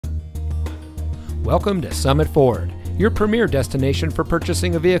Welcome to Summit Ford, your premier destination for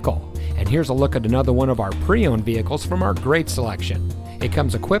purchasing a vehicle. And here's a look at another one of our pre-owned vehicles from our great selection. It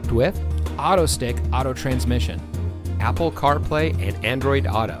comes equipped with auto stick auto transmission, Apple CarPlay and Android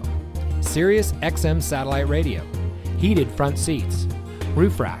Auto, Sirius XM satellite radio, heated front seats,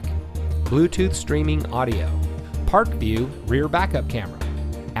 roof rack, Bluetooth streaming audio, Park View rear backup camera,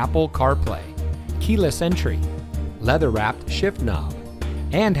 Apple CarPlay, keyless entry, leather-wrapped shift knob,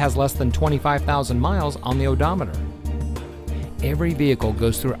 and has less than 25,000 miles on the odometer. Every vehicle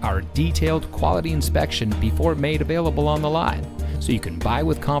goes through our detailed quality inspection before made available on the lot, so you can buy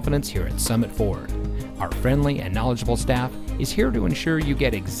with confidence here at Summit Ford. Our friendly and knowledgeable staff is here to ensure you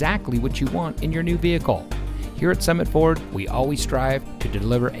get exactly what you want in your new vehicle. Here at Summit Ford, we always strive to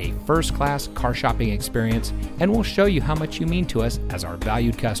deliver a first-class car shopping experience, and we'll show you how much you mean to us as our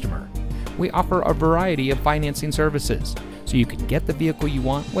valued customer. We offer a variety of financing services, so you can get the vehicle you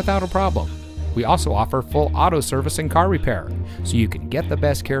want without a problem. We also offer full auto service and car repair, so you can get the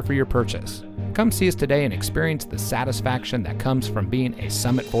best care for your purchase. Come see us today and experience the satisfaction that comes from being a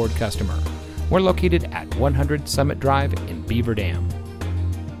Summit Ford customer. We're located at 100 Summit Drive in Beaver Dam.